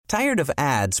Tired of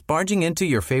ads barging into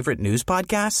your favorite news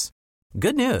podcasts?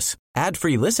 Good news.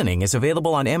 Ad-free listening is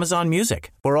available on Amazon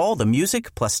Music for all the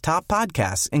music plus top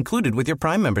podcasts included with your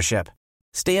Prime membership.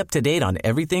 Stay up to date on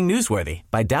everything newsworthy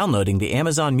by downloading the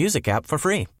Amazon Music app for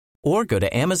free or go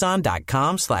to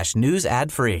amazon.com/news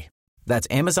ad free. That's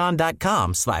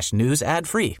amazon.com/news ad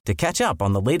free to catch up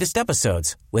on the latest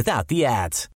episodes without the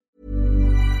ads.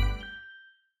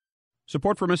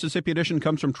 Support for Mississippi Edition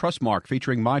comes from Trustmark,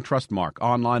 featuring My Trustmark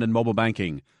online and mobile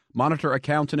banking. Monitor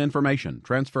accounts and information,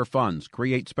 transfer funds,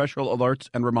 create special alerts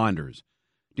and reminders.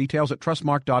 Details at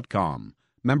trustmark.com.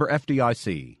 Member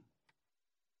FDIC.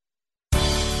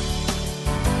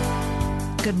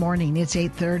 Good morning. It's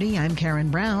 8:30. I'm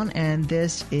Karen Brown, and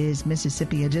this is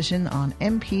Mississippi Edition on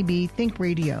MPB Think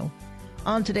Radio.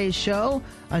 On today's show,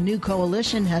 a new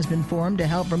coalition has been formed to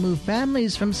help remove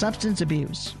families from substance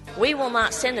abuse. We will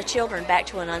not send the children back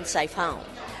to an unsafe home.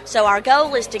 So our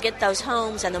goal is to get those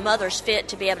homes and the mothers fit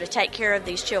to be able to take care of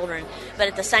these children. But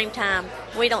at the same time,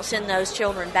 we don't send those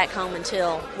children back home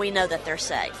until we know that they're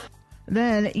safe.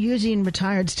 Then, using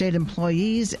retired state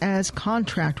employees as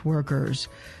contract workers.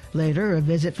 Later, a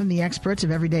visit from the experts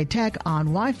of Everyday Tech on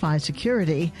Wi-Fi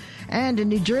security. And a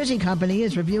New Jersey company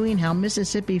is reviewing how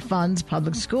Mississippi funds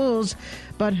public schools.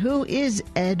 But who is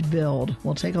Ed Build?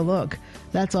 We'll take a look.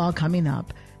 That's all coming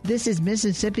up. This is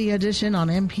Mississippi Edition on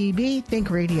MPB Think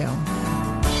Radio.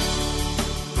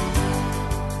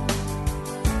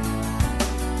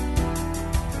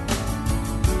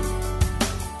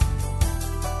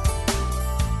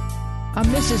 A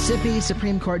Mississippi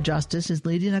Supreme Court justice is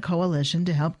leading a coalition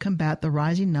to help combat the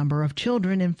rising number of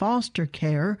children in foster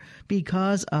care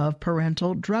because of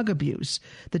parental drug abuse.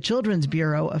 The Children's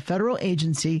Bureau, a federal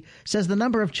agency, says the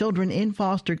number of children in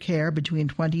foster care between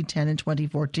 2010 and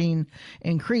 2014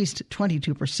 increased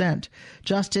 22%.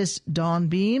 Justice Dawn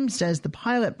Beam says the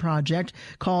pilot project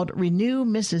called Renew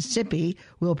Mississippi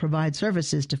will provide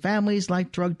services to families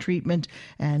like drug treatment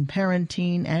and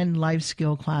parenting and life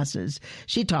skill classes.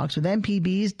 She talks with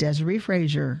MPB's Desiree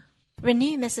Frazier.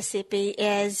 Renew Mississippi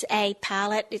is a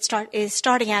pilot. It is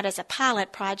starting out as a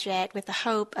pilot project with the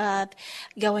hope of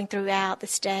going throughout the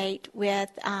state with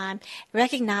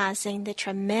recognizing the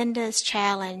tremendous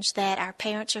challenge that our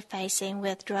parents are facing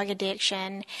with drug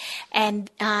addiction and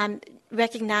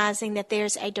recognizing that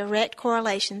there's a direct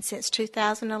correlation since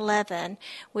 2011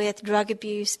 with drug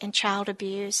abuse and child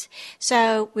abuse.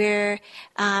 So we're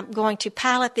going to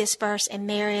pilot this first in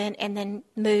Marion and then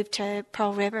move to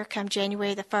Pearl River come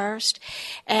January the 1st,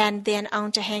 and then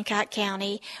on to Hancock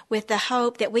County with the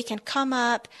hope that we can come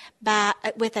up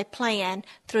with a plan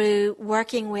through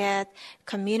working with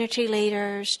community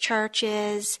leaders,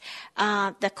 churches,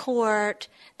 the court,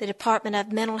 the Department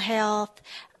of Mental Health,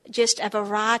 just a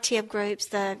variety of groups,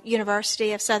 the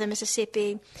University of Southern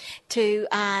Mississippi, to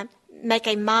make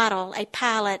a model, a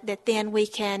pilot that then we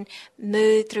can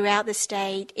move throughout the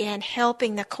state in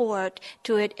helping the court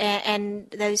to it and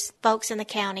those folks in the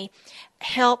county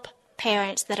help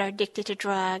parents that are addicted to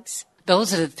drugs.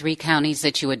 Those are the three counties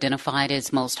that you identified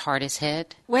as most hardest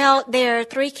hit? Well, there are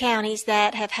three counties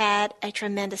that have had a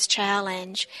tremendous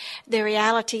challenge. The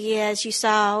reality is, you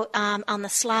saw on the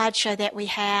slideshow that we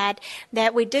had,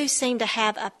 that we do seem to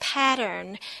have a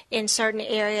pattern in certain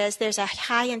areas. There's a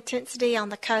high intensity on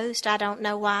the coast. I don't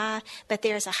know why, but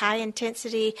there's a high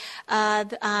intensity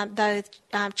of both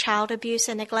child abuse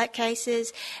and neglect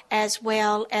cases, as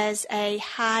well as a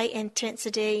high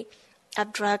intensity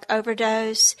of drug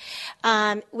overdose.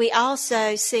 We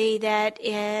also see that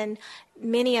in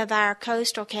many of our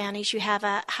coastal counties, you have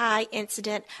a high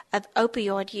incident of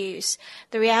opioid use.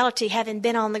 The reality, having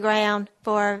been on the ground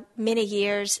for many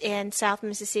years in South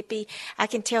Mississippi, I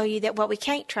can tell you that what we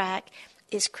can't track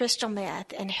is crystal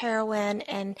meth and heroin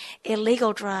and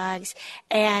illegal drugs.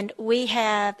 And we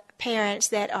have parents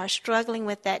that are struggling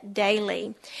with that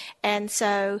daily. And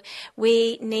so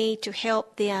we need to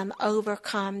help them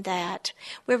overcome that.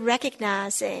 We're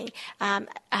recognizing,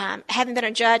 having been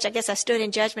a judge, I guess I stood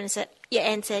in judgment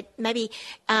and said, maybe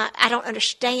I don't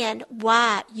understand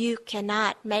why you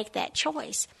cannot make that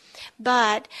choice.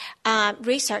 But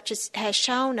research has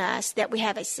shown us that we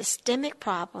have a systemic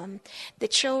problem. The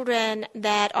children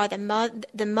that are the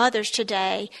mothers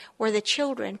today were the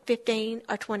children 15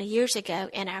 or 20 years ago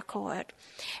in our court.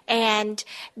 And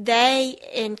they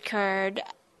incurred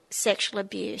sexual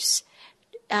abuse.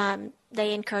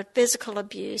 They incurred physical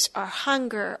abuse or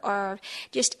hunger or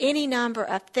just any number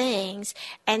of things.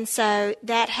 And so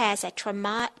that has a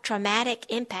traumatic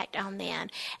impact on them.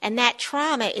 And that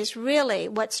trauma is really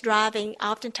what's driving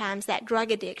oftentimes that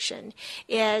drug addiction,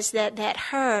 is that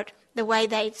hurt the way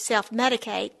they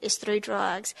self-medicate is through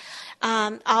drugs.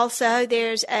 Also,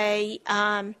 there's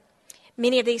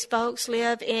many of these folks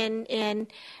live in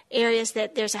areas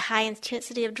that there's a high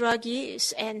intensity of drug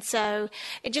use. And so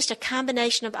just a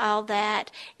combination of all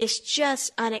that is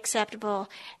just unacceptable.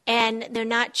 And they're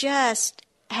not just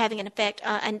having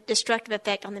a destructive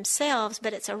effect on themselves,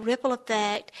 but it's a ripple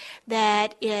effect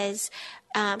that is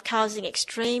causing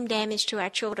extreme damage to our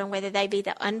children, whether they be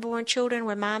the unborn children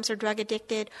where moms are drug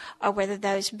addicted, or whether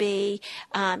those be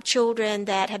children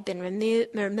that have been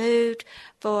removed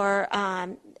for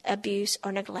abuse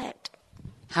or neglect.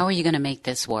 How are you going to make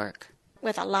this work?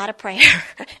 With a lot of prayer.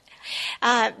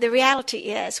 The reality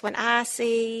is, when I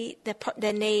see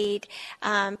the need,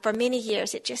 for many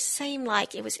years it just seemed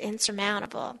like it was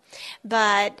insurmountable.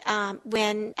 But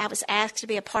when I was asked to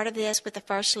be a part of this with the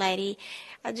First Lady,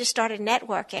 I just started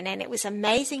networking, and it was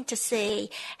amazing to see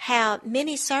how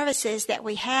many services that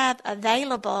we have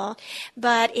available,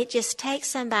 but it just takes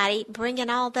somebody bringing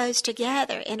all those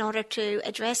together in order to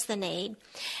address the need.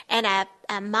 And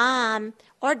a mom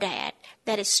or dad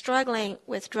that is struggling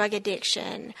with drug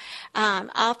addiction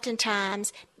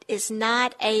oftentimes is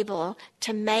not able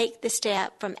to make the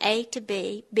step from A to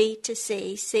B, B to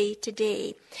C, C to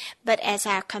D. But as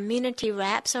our community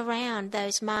wraps around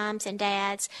those moms and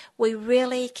dads, we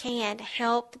really can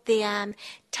help them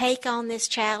take on this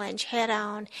challenge head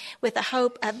on with the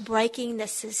hope of breaking the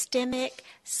systemic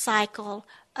cycle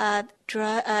of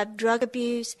drug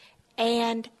abuse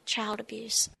and child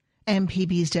abuse.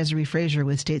 MPB's Desiree Frazier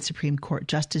with State Supreme Court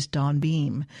Justice Dawn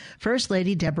Beam. First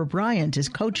Lady Deborah Bryant is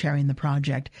co-chairing the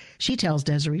project. She tells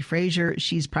Desiree Frazier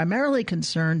she's primarily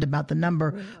concerned about the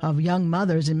number of young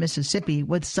mothers in Mississippi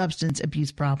with substance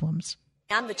abuse problems.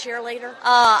 I'm the cheerleader.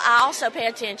 I also pay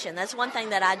attention. That's one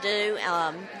thing that I do.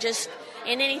 Just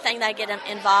in anything that I get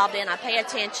involved in, I pay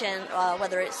attention,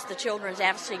 whether it's the children's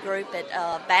advocacy group at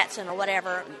Batson or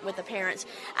whatever with the parents.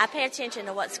 I pay attention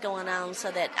to what's going on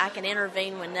so that I can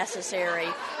intervene when necessary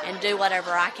and do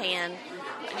whatever I can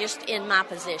just in my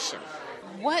position.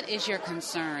 What is your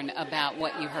concern about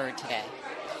what you heard today?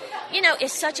 You know,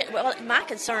 my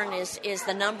concern is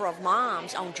the number of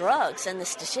moms on drugs and the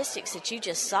statistics that you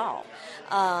just saw.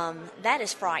 That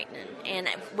is frightening. And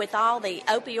with all the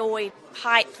opioid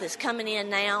hype that's coming in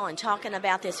now and talking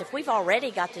about this, if we've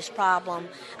already got this problem,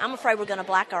 I'm afraid we're going to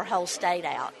black our whole state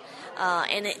out.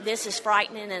 This is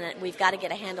frightening, and we've got to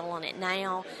get a handle on it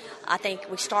now. I think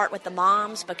we start with the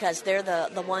moms because they're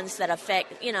the ones that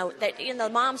affect, the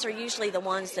moms are usually the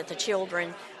ones that the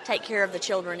children take care of the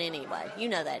children anyway. You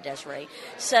know that, Desiree.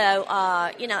 So,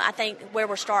 I think where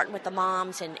we're starting with the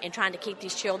moms and trying to keep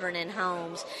these children in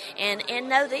homes. And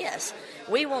know this,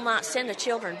 we will not send the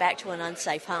children back to an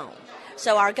unsafe home.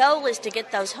 So our goal is to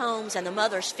get those homes and the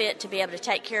mothers fit to be able to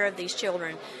take care of these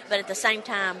children. But at the same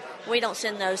time, we don't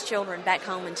send those children back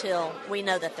home until we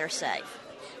know that they're safe.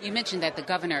 You mentioned that the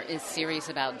governor is serious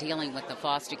about dealing with the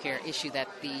foster care issue that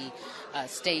the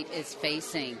state is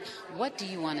facing. What do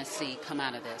you want to see come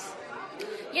out of this?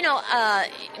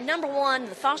 Number one,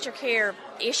 the foster care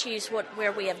issues,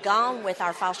 where we have gone with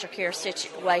our foster care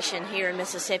situation here in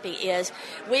Mississippi is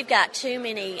we've got too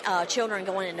many children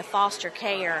going into foster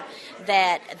care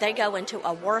that they go into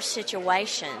a worse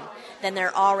situation than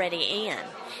they're already in.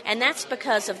 And that's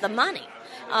because of the money.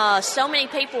 So many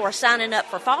people are signing up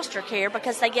for foster care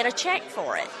because they get a check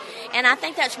for it. And I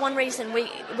think that's one reason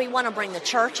we want to bring the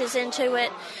churches into it,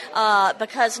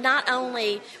 because not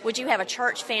only would you have a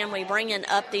church family bringing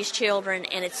up these children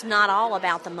and it's not all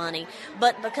about the money,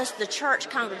 but because the church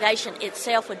congregation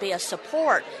itself would be a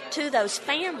support to those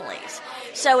families.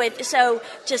 So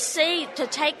to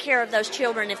take care of those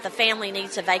children if the family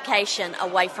needs a vacation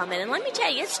away from it. And let me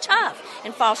tell you, it's tough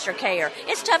in foster care.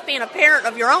 It's tough being a parent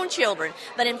of your own children,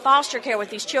 but in foster care with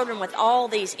these children with all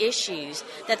these issues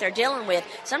that they're dealing with,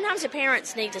 sometimes the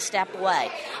parents need to step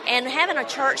away. And having a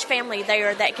church family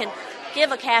there that can give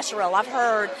a casserole. I've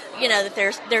heard, that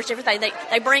there's different things.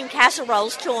 They bring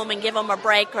casseroles to them and give them a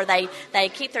break, or they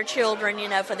keep their children,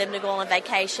 for them to go on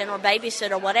vacation or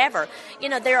babysit or whatever.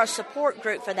 They're a support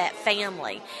group for that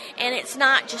family. And it's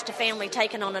not just a family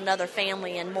taking on another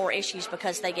family and more issues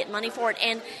because they get money for it.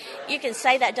 And you can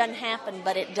say that doesn't happen,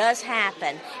 but it does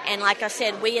happen. And like I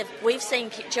said, we've seen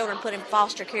children put in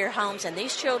foster care homes, and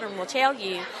these children will tell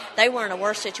you they were in a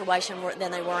worse situation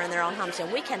than they were in their own homes, and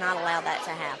we cannot allow that to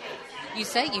happen. You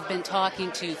say you've been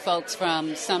talking to folks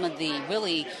from some of the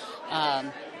really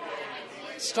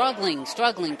struggling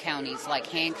counties like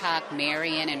Hancock,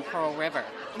 Marion, and Pearl River.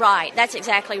 Right, that's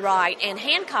exactly right. And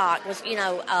Hancock was,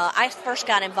 I first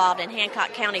got involved in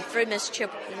Hancock County through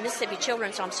Mississippi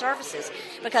Children's Home Services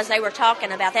because they were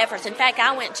talking about the efforts. In fact,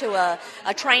 I went to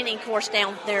a training course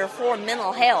down there for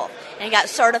mental health and got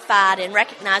certified in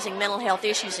recognizing mental health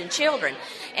issues in children.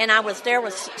 And I was there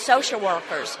with social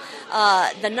workers.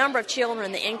 The number of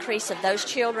children, the increase of those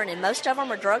children, and most of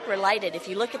them are drug-related. If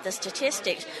you look at the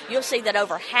statistics, you'll see that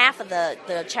over half of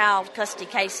the child custody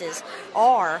cases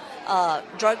are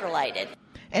drug-related.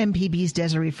 MPB's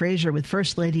Desiree Frazier with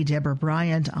First Lady Deborah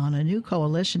Bryant on a new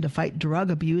coalition to fight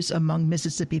drug abuse among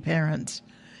Mississippi parents.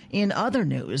 In other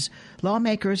news,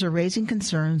 lawmakers are raising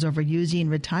concerns over using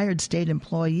retired state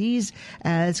employees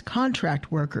as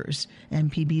contract workers.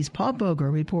 MPB's Paul Boger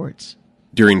reports.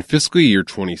 During fiscal year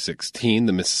 2016,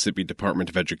 the Mississippi Department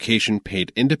of Education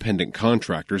paid independent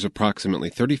contractors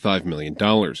approximately $35 million.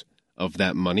 Of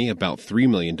that money, about $3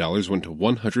 million went to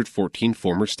 114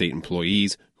 former state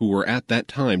employees who were at that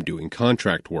time doing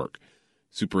contract work.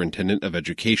 Superintendent of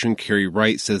Education Carrie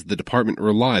Wright says the department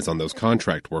relies on those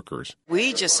contract workers.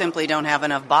 We just simply don't have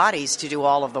enough bodies to do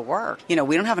all of the work. We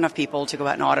don't have enough people to go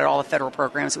out and audit all the federal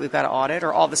programs that we've got to audit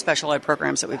or all the special ed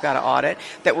programs that we've got to audit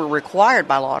that we're required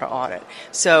by law to audit.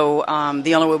 So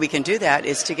the only way we can do that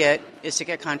is to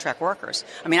get contract workers.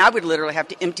 I would literally have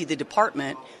to empty the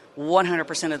department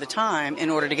 100% of the time in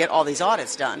order to get all these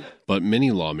audits done. But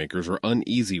many lawmakers are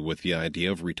uneasy with the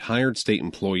idea of retired state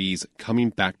employees coming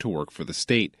back to work for the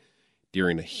state.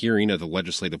 During a hearing of the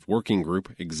Legislative Working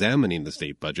Group examining the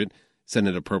state budget,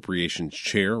 Senate Appropriations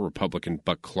Chair, Republican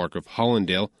Buck Clark of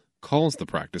Hollandale, calls the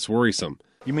practice worrisome.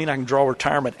 You mean I can draw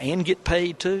retirement and get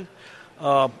paid too?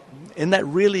 And that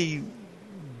really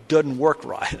doesn't work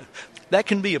right. That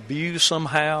can be abused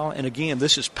somehow, and again,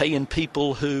 this is paying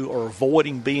people who are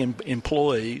avoiding being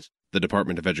employees. The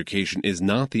Department of Education is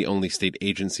not the only state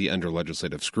agency under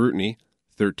legislative scrutiny.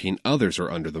 13 others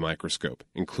are under the microscope,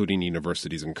 including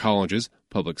universities and colleges,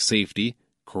 public safety,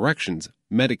 corrections,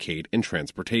 Medicaid, and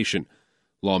transportation.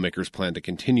 Lawmakers plan to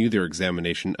continue their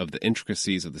examination of the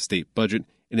intricacies of the state budget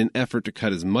in an effort to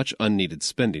cut as much unneeded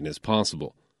spending as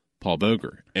possible. Paul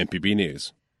Boger, MPB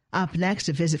News. Up next,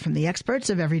 a visit from the experts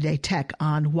of Everyday Tech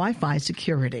on Wi-Fi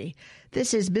security.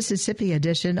 This is Mississippi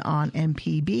Edition on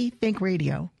MPB Think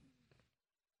Radio.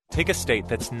 Take a state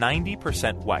that's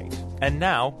 90% white, and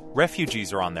now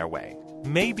refugees are on their way.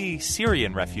 Maybe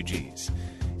Syrian refugees.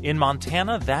 In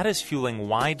Montana, that is fueling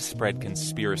widespread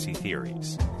conspiracy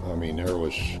theories. There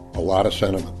was a lot of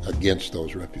sentiment against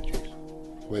those refugees.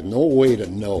 We have no way to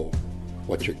know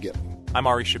what you're getting. I'm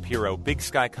Ari Shapiro. Big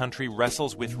Sky Country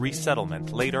wrestles with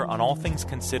resettlement later on All Things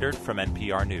Considered from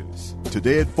NPR News.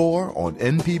 Today at 4 on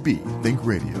MPB Think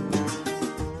Radio.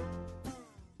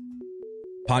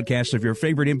 Podcasts of your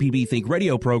favorite MPB Think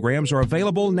Radio programs are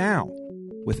available now.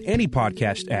 With any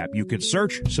podcast app, you can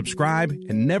search, subscribe,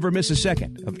 and never miss a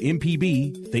second of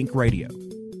MPB Think Radio.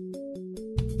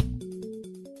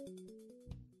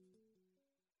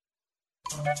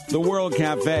 The World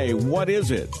Cafe, what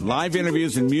is it? Live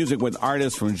interviews and music with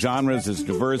artists from genres as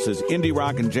diverse as indie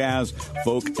rock and jazz,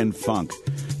 folk and funk.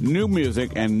 New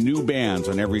music and new bands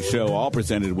on every show, all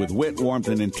presented with wit, warmth,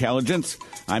 and intelligence.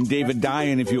 I'm David Dye,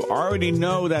 and if you already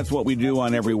know that's what we do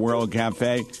on every World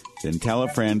Cafe, then tell a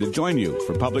friend to join you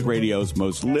for Public Radio's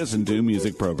most listened to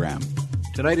music program.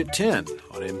 Tonight at 10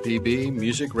 on MPB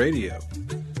Music Radio.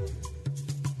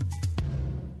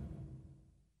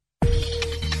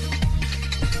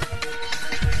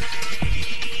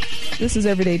 This is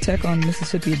Everyday Tech on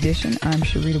Mississippi Edition. I'm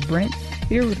Sharita Brent,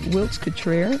 here with Wilkes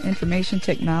Cottrell, information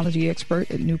technology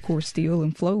expert at Nucor Steel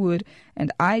in Flowood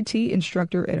and IT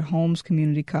instructor at Holmes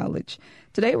Community College.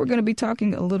 Today we're going to be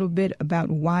talking a little bit about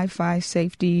Wi-Fi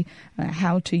safety,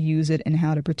 how to use it, and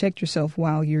how to protect yourself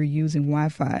while you're using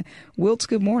Wi-Fi. Wilkes,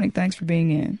 good morning. Thanks for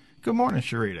being in. Good morning,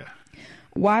 Sharita.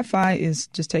 Wi-Fi is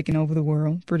just taking over the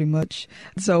world, pretty much.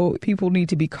 So people need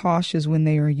to be cautious when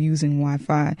they are using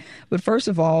Wi-Fi. But first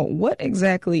of all, what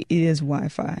exactly is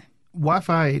Wi-Fi?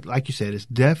 Wi-Fi, like you said, is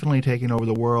definitely taking over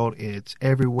the world. It's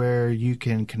everywhere. You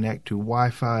can connect to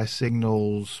Wi-Fi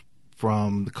signals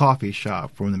from the coffee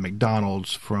shop, from the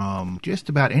McDonald's, from just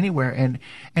about anywhere.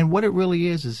 And what it really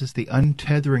is just the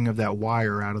untethering of that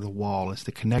wire out of the wall. It's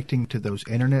the connecting to those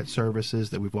internet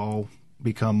services that we've all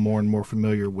become more and more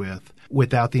familiar with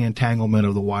without the entanglement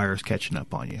of the wires catching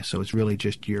up on you. So it's really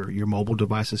just your mobile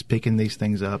devices picking these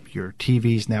things up. Your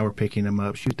TVs now are picking them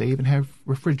up. Shoot, they even have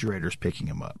refrigerators picking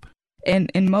them up. And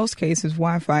in most cases,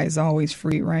 Wi-Fi is always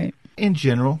free, right? In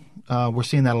general. We're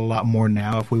seeing that a lot more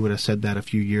now. If we would have said that a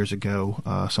few years ago,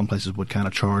 some places would kind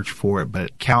of charge for it.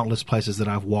 But countless places that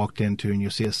I've walked into, and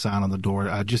you'll see a sign on the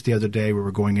door. Just the other day, we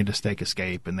were going into Steak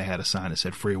Escape, and they had a sign that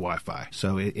said free Wi-Fi.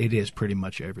 So it is pretty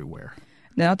much everywhere.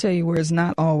 Now, I'll tell you where it's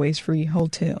not always free: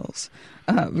 hotels.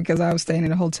 Because I was staying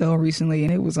in a hotel recently,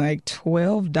 and it was like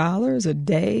 $12 a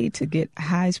day to get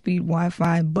high-speed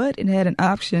Wi-Fi, but it had an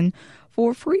option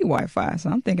for free Wi-Fi. So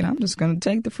I'm thinking I'm just going to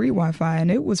take the free Wi-Fi,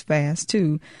 and it was fast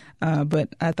too. But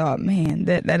I thought, man,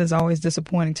 that is always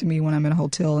disappointing to me when I'm in a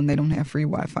hotel and they don't have free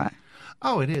Wi-Fi.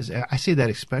 Oh, it is. I see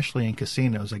that especially in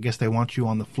casinos. I guess they want you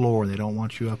on the floor. They don't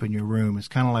want you up in your room. It's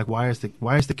kind of like, why is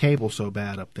the cable so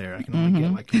bad up there? I can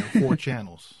only get 4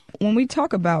 channels. When we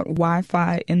talk about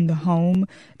Wi-Fi in the home,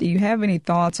 do you have any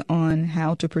thoughts on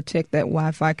how to protect that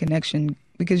Wi-Fi connection?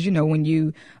 Because, when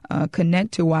you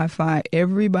connect to Wi-Fi,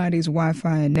 everybody's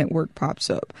Wi-Fi network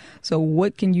pops up. So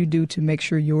what can you do to make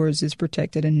sure yours is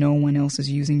protected and no one else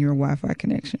is using your Wi-Fi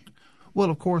connection? Well,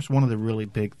 of course, one of the really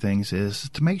big things is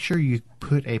to make sure you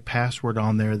put a password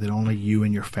on there that only you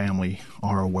and your family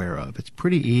are aware of. It's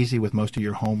pretty easy with most of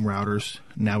your home routers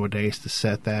nowadays to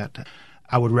set that.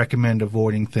 I would recommend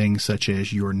avoiding things such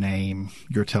as your name,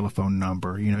 your telephone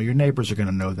number. Your neighbors are going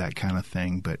to know that kind of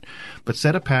thing, but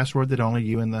set a password that only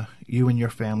you and your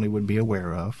family would be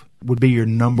aware of. Would be your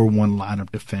number one line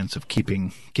of defense of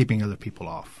keeping other people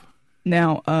off.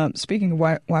 Now, speaking of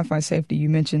Wi-Fi safety, you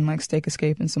mentioned like Steak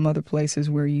Escape and some other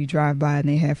places where you drive by and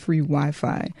they have free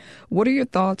Wi-Fi. What are your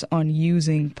thoughts on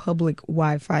using public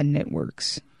Wi-Fi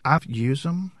networks? I've used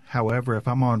them. However, if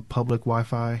I'm on public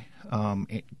Wi-Fi,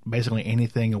 basically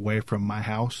anything away from my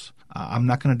house, I'm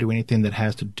not going to do anything that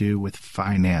has to do with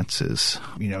finances.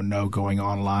 No going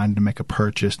online to make a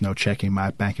purchase, no checking my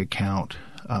bank account.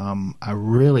 I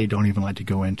really don't even like to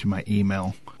go into my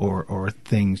email or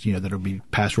things, that'll be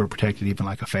password protected, even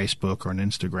like a Facebook or an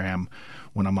Instagram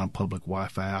when I'm on public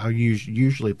Wi-Fi. I use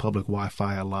usually public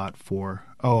Wi-Fi a lot for,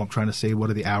 I'm trying to see what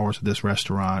are the hours of this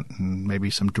restaurant and maybe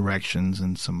some directions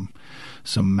and some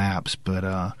maps. But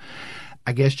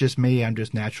I guess just me, I'm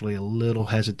just naturally a little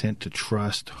hesitant to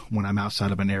trust when I'm outside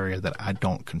of an area that I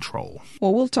don't control.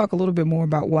 Well, we'll talk a little bit more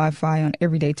about Wi-Fi on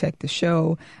Everyday Tech, the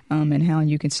show, and how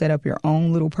you can set up your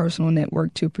own little personal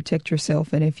network to protect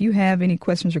yourself. And if you have any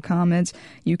questions or comments,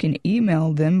 you can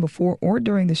email them before or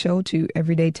during the show to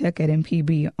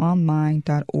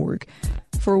everydaytech@mpbonline.org.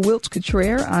 For Wilts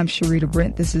Cottrell, I'm Sharita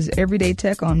Brent. This is Everyday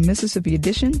Tech on Mississippi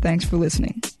Edition. Thanks for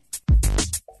listening.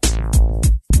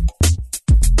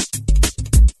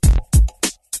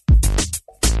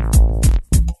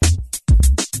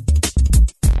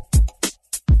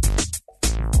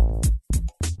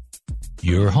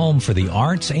 Your home for the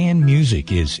arts and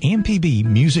music is MPB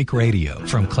Music Radio.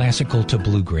 From classical to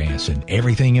bluegrass and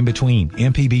everything in between,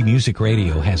 MPB Music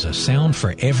Radio has a sound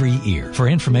for every ear. For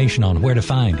information on where to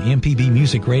find MPB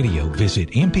Music Radio,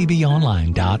 visit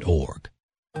mpbonline.org.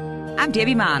 I'm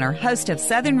Debbie Miner, host of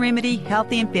Southern Remedy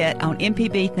Healthy and Fit on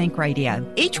MPB Think Radio.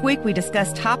 Each week we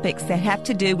discuss topics that have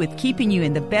to do with keeping you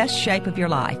in the best shape of your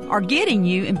life or getting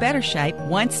you in better shape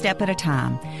one step at a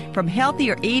time. From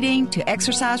healthier eating to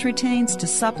exercise routines to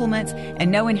supplements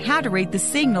and knowing how to read the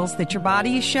signals that your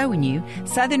body is showing you,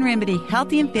 Southern Remedy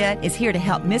Healthy and Fit is here to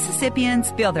help Mississippians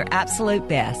feel their absolute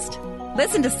best.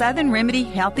 Listen to Southern Remedy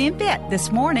Healthy and Fit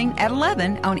this morning at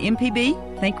 11 on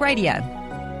MPB Think Radio.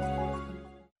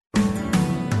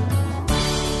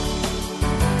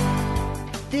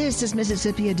 This is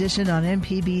Mississippi Edition on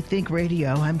MPB Think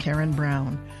Radio. I'm Karen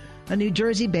Brown. A New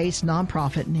Jersey-based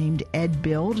nonprofit named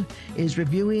EdBuild is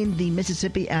reviewing the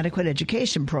Mississippi Adequate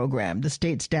Education Program, the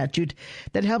state statute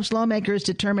that helps lawmakers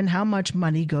determine how much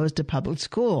money goes to public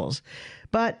schools.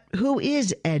 But who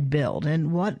is EdBuild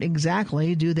and what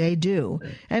exactly do they do?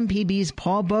 MPB's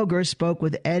Paul Boger spoke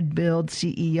with EdBuild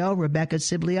CEO Rebecca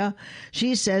Siblia.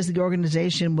 She says the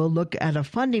organization will look at a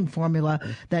funding formula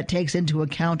that takes into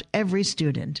account every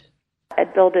student.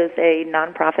 EdBuild is a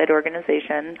nonprofit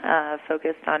organization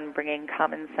focused on bringing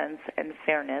common sense and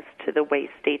fairness to the way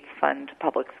states fund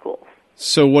public schools.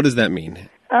 So what does that mean?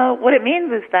 What it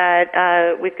means is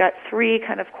that we've got 3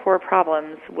 kind of core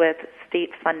problems with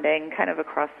state funding kind of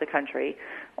across the country.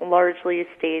 Largely,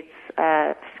 states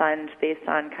fund based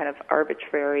on kind of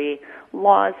arbitrary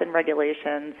laws and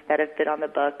regulations that have been on the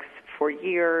books for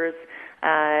years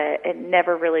and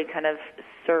never really kind of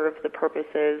serve the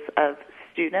purposes of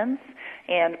students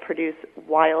and produce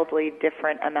wildly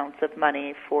different amounts of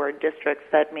money for districts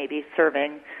that may be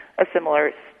serving a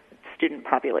similar student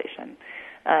population.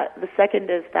 The second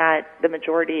is that the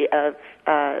majority of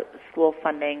school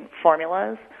funding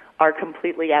formulas are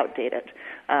completely outdated.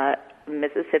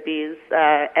 Mississippi's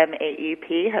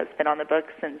MAEP has been on the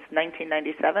books since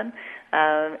 1997.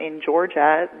 In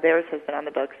Georgia, theirs has been on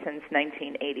the books since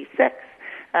 1986.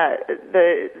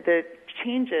 The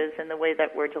changes in the way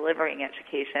that we're delivering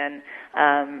education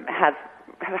have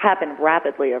happened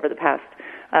rapidly over the past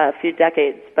few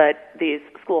decades, but these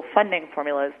school funding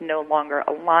formulas no longer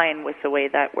align with the way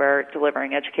that we're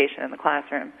delivering education in the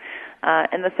classroom.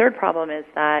 And the third problem is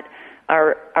that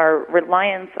our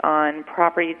reliance on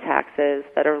property taxes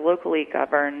that are locally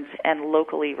governed and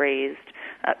locally raised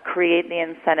create the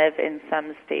incentive in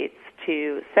some states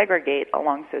to segregate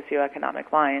along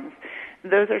socioeconomic lines.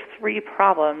 Those are three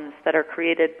problems that are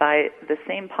created by the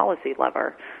same policy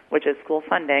lever, which is school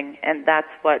funding, and that's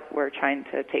what we're trying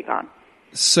to take on.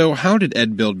 So how did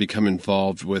EdBuild become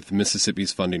involved with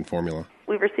Mississippi's funding formula?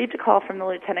 We received a call from the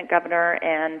Lieutenant Governor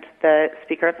and the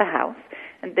Speaker of the House,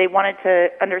 and they wanted to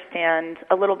understand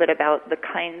a little bit about the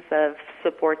kinds of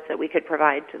supports that we could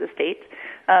provide to the state.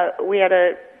 We had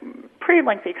a pretty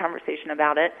lengthy conversation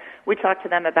about it. We talked to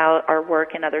them about our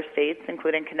work in other states,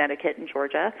 including Connecticut and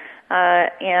Georgia,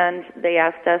 and they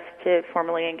asked us to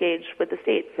formally engage with the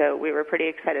state, so we were pretty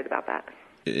excited about that.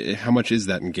 How much is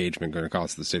that engagement going to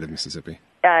cost the state of Mississippi?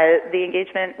 The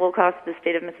engagement will cost the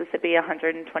state of Mississippi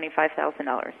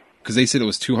 $125,000. Because they said it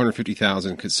was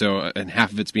 $250,000, so and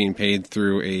half of it's being paid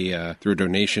through a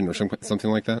donation or something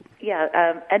like that. Yeah,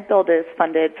 EdBuild is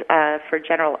funded for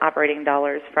general operating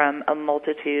dollars from a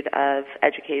multitude of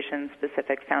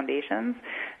education-specific foundations.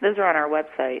 Those are on our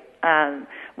website.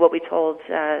 What we told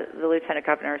the Lieutenant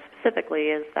Governor specifically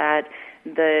is that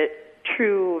the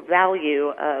true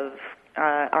value of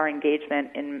our engagement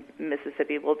in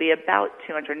Mississippi will be about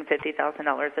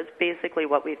 $250,000. That's basically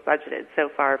what we've budgeted so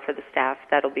far for the staff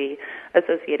that'll be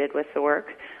associated with the work,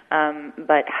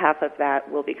 but half of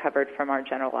that will be covered from our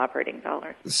general operating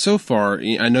dollars. So far,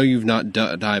 I know you've not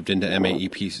dived into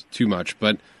MAEP too much,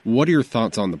 but what are your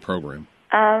thoughts on the program?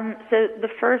 So the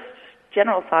first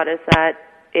general thought is that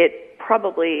it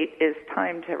probably is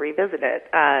time to revisit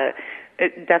it.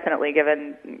 Definitely,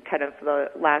 given kind of the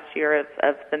last year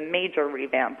of the major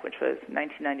revamp, which was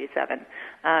 1997.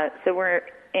 So we're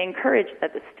encouraged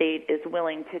that the state is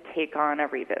willing to take on a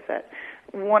revisit.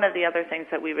 One of the other things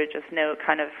that we would just note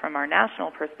kind of from our national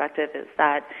perspective is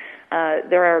that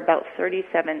there are about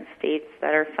 37 states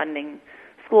that are funding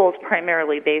schools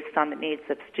primarily based on the needs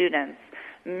of students.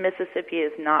 Mississippi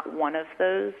is not one of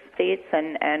those states,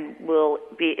 and will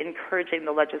be encouraging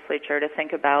the legislature to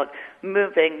think about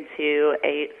moving to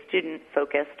a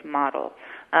student-focused model.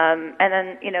 And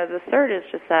then, the third is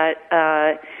just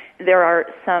that there are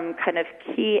some kind of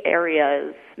key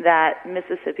areas that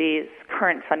Mississippi's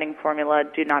current funding formula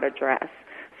do not address,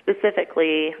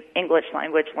 specifically English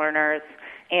language learners,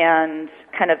 and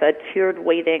kind of a tiered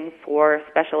weighting for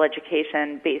special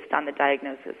education based on the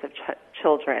diagnosis of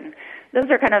children. Those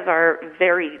are kind of our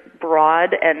very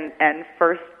broad and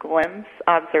first glimpse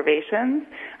observations,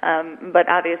 but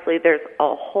obviously there's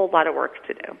a whole lot of work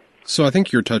to do. So I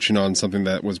think you're touching on something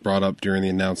that was brought up during the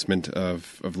announcement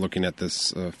of looking at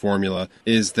this formula,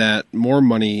 is that more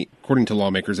money, according to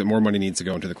lawmakers, that more money needs to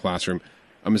go into the classroom.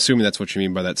 I'm assuming that's what you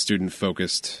mean by that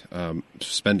student-focused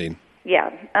spending.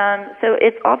 Yeah, so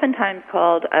it's oftentimes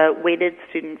called a weighted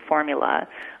student formula.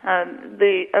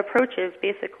 The approach is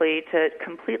basically to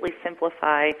completely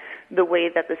simplify the way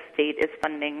that the state is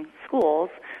funding schools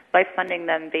by funding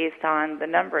them based on the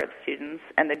number of students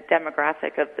and the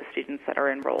demographic of the students that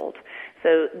are enrolled.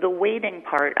 So the weighting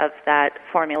part of that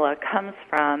formula comes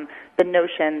from the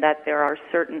notion that there are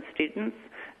certain students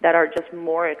that are just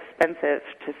more expensive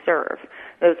to serve.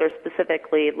 Those are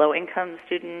specifically low-income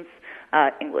students,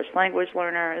 English language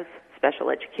learners, special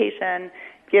education,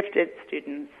 gifted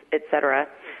students, etc.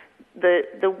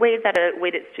 The way that a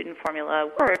weighted student formula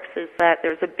works is that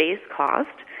there's a base cost,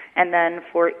 and then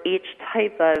for each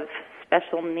type of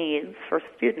special needs for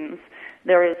students,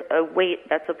 there is a weight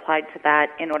that's applied to that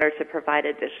in order to provide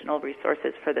additional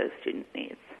resources for those student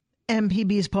needs.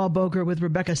 MPB's Paul Boger with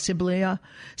Rebecca Siblia,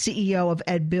 CEO of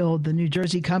EdBuild, the New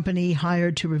Jersey company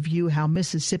hired to review how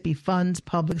Mississippi funds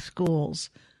public schools.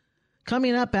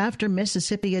 Coming up after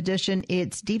Mississippi Edition,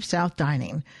 it's Deep South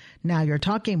Dining. Now you're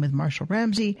talking with Marshall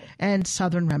Ramsey and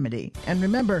Southern Remedy. And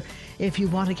remember, if you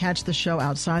want to catch the show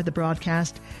outside the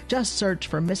broadcast, just search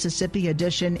for Mississippi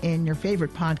Edition in your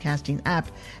favorite podcasting app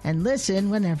and listen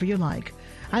whenever you like.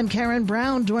 I'm Karen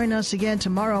Brown. Join us again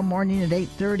tomorrow morning at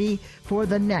 8:30 for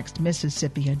the next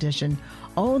Mississippi Edition,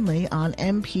 only on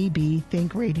MPB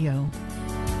Think Radio.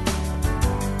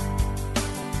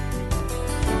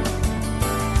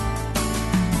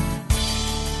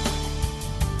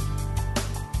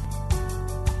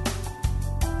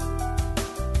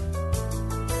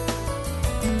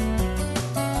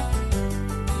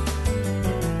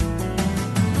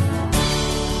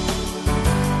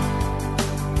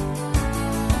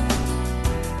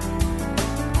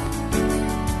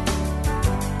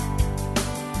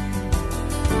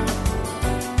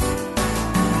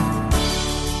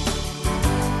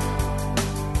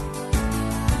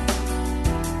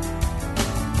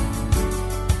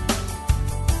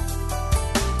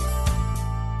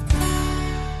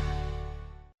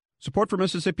 Support for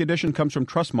Mississippi Edition comes from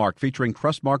Trustmark, featuring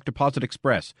Trustmark Deposit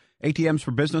Express, ATMs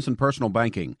for business and personal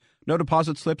banking. No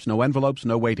deposit slips, no envelopes,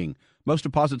 no waiting. Most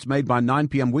deposits made by 9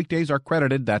 p.m. weekdays are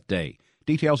credited that day.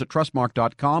 Details at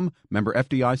trustmark.com, member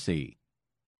FDIC.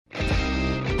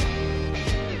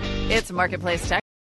 It's Marketplace Tech